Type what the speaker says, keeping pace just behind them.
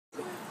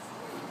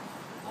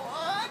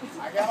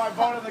I got my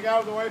bone in the guy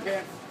with the white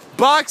pants.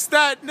 Box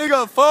that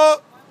nigga,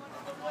 fuck.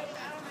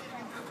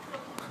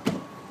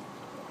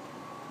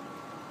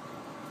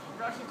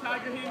 Russian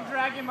Tiger, hidden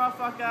dragon,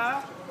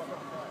 motherfucker.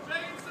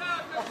 Dragon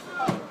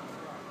style,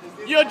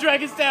 your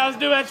dragon styles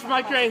do extra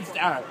my crane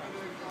style.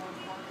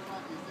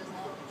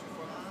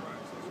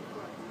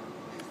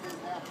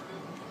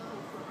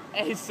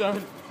 Hey,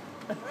 son.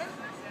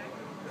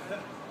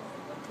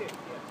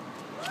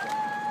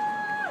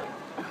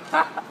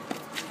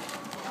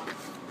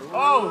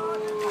 Oh!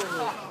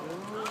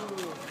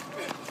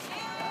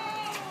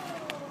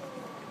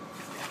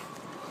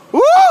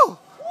 Woo!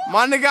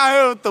 My nigga out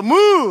here with the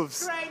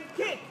moves.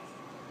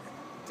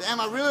 Damn,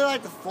 I really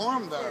like the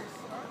form though.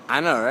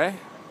 I know, right?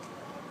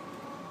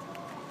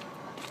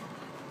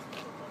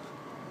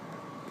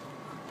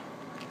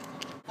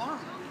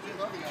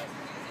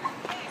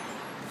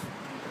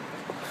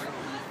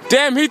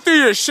 Damn, he threw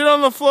your shit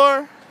on the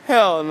floor?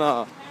 Hell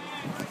no.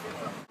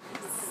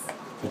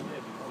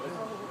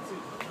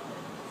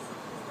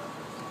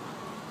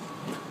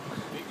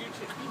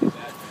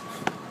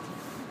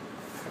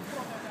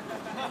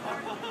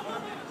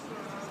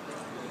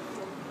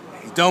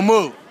 Don't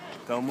move.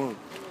 Don't move.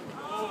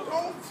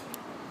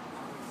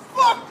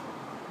 Fuck!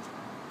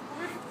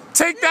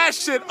 Take that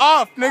shit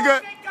off,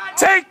 nigga.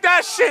 Take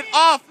that shit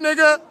off,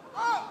 nigga.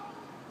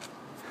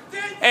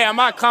 Hey, I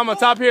might climb on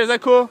top here. Is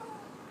that cool?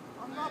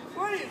 I'm not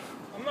playing.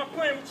 I'm not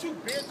playing with you,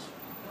 bitch.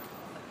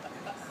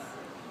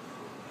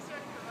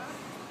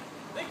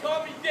 They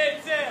call me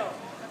Denzel.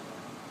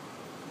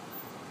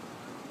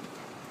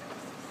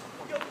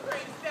 Your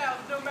crane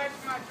styles don't match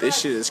my dragon. This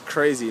shit is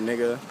crazy,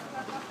 nigga.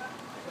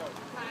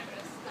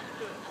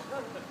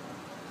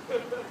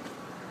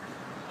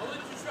 I'll let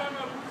you try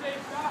my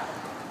Wu-Tang style.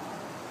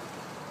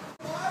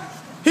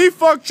 He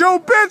fucked your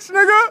bitch,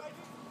 nigga.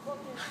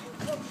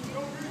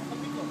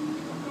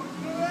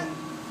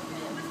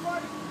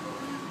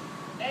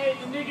 Hey,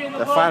 the nigga in the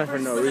They're low fighting for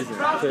no with the reason,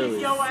 drop clearly.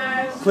 kick your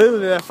ass. Clearly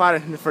they're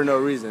fighting for no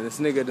reason. This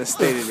nigga just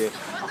stated it.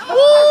 Woo!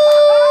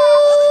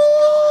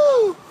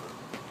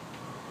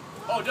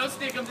 Oh, don't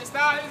stick him. Just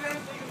stop. Don't stick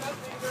him. Don't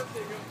stick him. Don't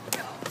stick him.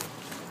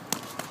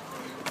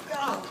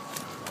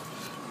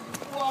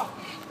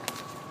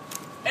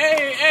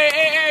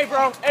 Hey,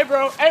 bro. Hey,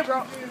 bro. Hey,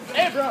 bro.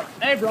 Hey, bro.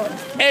 Hey, bro.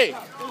 Hey,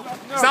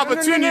 it's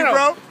opportunity,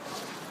 bro.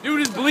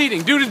 Dude is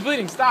bleeding. Dude is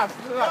bleeding. Stop.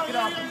 Get off. Get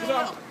off. Get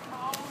off.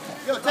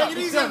 Yo, take it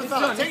easy on the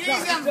fella. Take it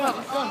easy on the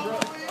fella.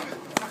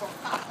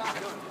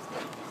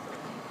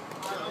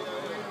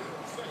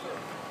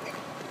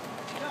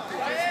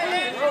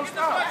 Hey, bro,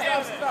 stop.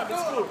 Stop.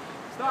 It's cool.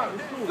 Stop.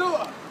 It's cool.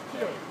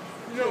 Chill.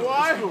 You know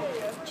why?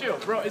 Chill,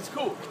 bro. It's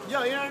cool.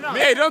 Yo, you don't know.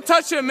 Hey, don't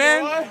touch him,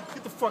 man.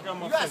 Get the fuck out of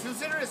my face. You guys,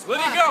 consider this squash.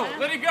 Let it go.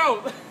 Let it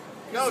go.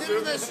 No,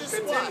 consider this just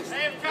squash.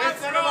 Hey,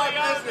 it's none of my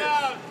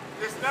business.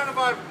 It's none of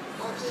our...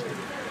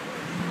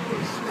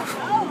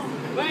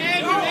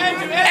 Andrew.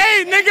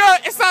 Hey, nigga,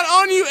 it's not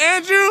on you,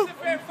 Andrew. It's a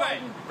fair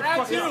fight.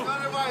 Round two.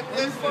 None of our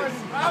business.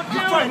 Round two.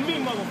 Fight me,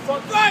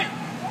 motherfucker. Fight.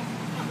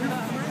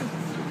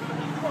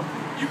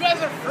 You guys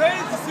are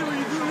friends? To see what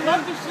you do.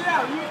 Cut this shit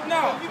out.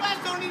 No. You guys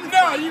don't need to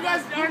No, you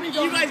guys aren't.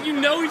 You guys, you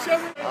know each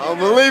other. I don't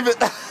believe it.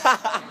 I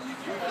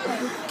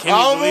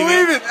don't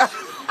believe it.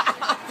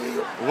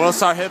 Wanna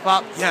start hip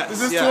hop? Yes.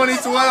 This is yes.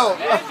 2012.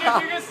 Andrew,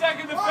 you're gonna suck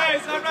in the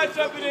face. I'm not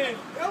jumping in.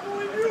 I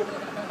believe you.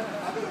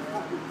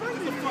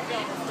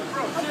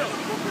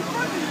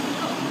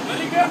 Let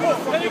it go.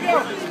 Let it go.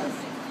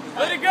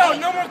 Let it go.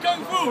 No more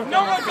kung fu.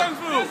 No more kung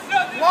fu.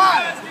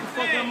 Why?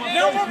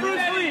 No more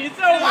Bruce Lee. It's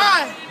over.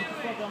 Why?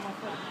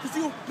 Cause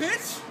you a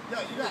bitch? Yo,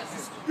 you guys,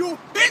 just You a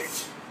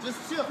bitch?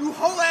 chill. You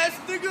whole ass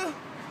nigga?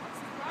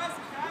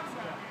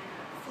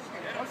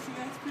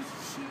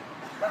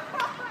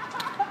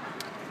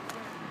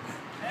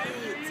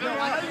 Yo, I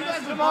know you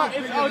guys are Come on.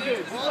 It's all good.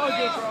 It's all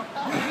good, bro.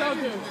 It's all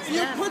good.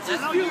 Your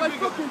punches feel like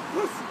fucking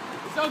pussy.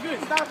 It's all good.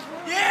 Stop.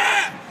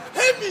 Yeah!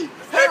 Hit me!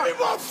 Hit me,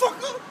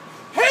 motherfucker!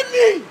 Hit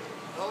me!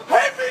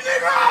 Hit me,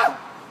 nigga!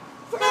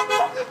 But I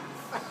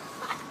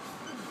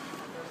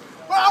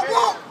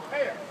won't!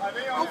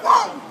 I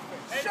won't!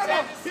 Shut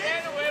up, bitch!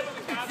 Stand away with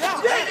the cops.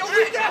 Yeah, yo,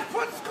 weak ass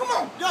punches, come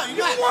on! Yo, you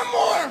Give guys. me one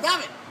more! Stop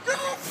it. Give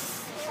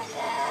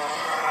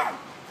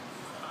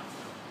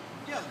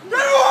me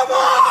one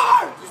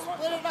more!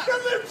 Split it up.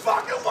 Give me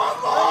fucking one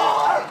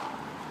more!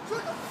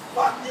 Shut the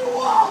fuck you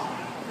up!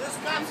 This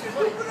cops here.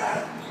 Stupid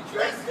ass!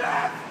 Bitch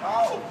ass!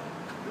 Oh!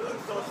 You look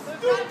so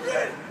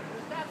stupid!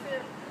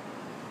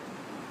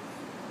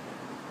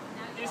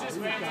 Is this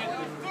man?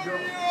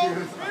 30-year-old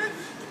bitch!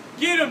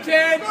 Get him,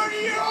 Ted.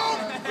 30-year-old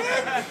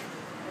bitch!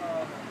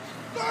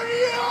 How's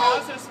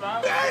 30-year-old his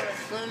smile? bitch!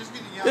 So just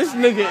getting yelled This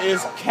nigga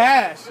is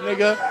cash,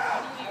 nigga.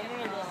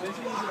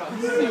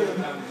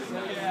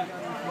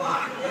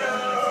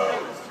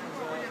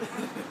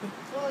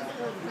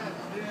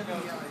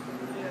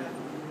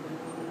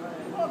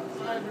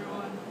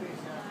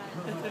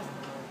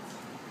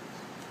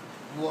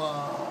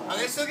 Whoa. Are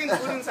they still getting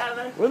food inside of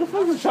there? Where the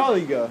fuck did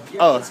Charlie go?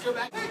 Oh, Let's go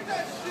back.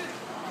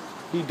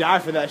 he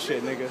died for that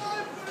shit, nigga.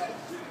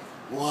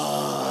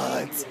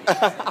 What?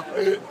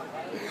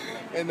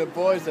 And the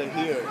boys are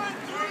here.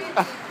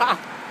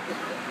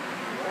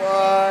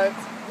 What?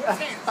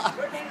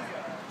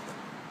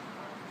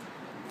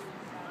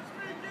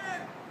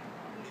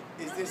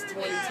 Is this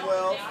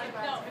 2012?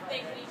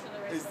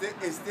 Is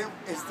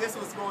this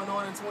what's going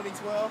on in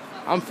 2012?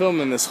 I'm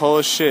filming this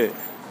whole shit.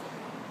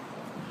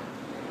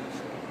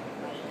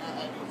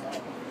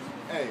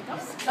 Hey.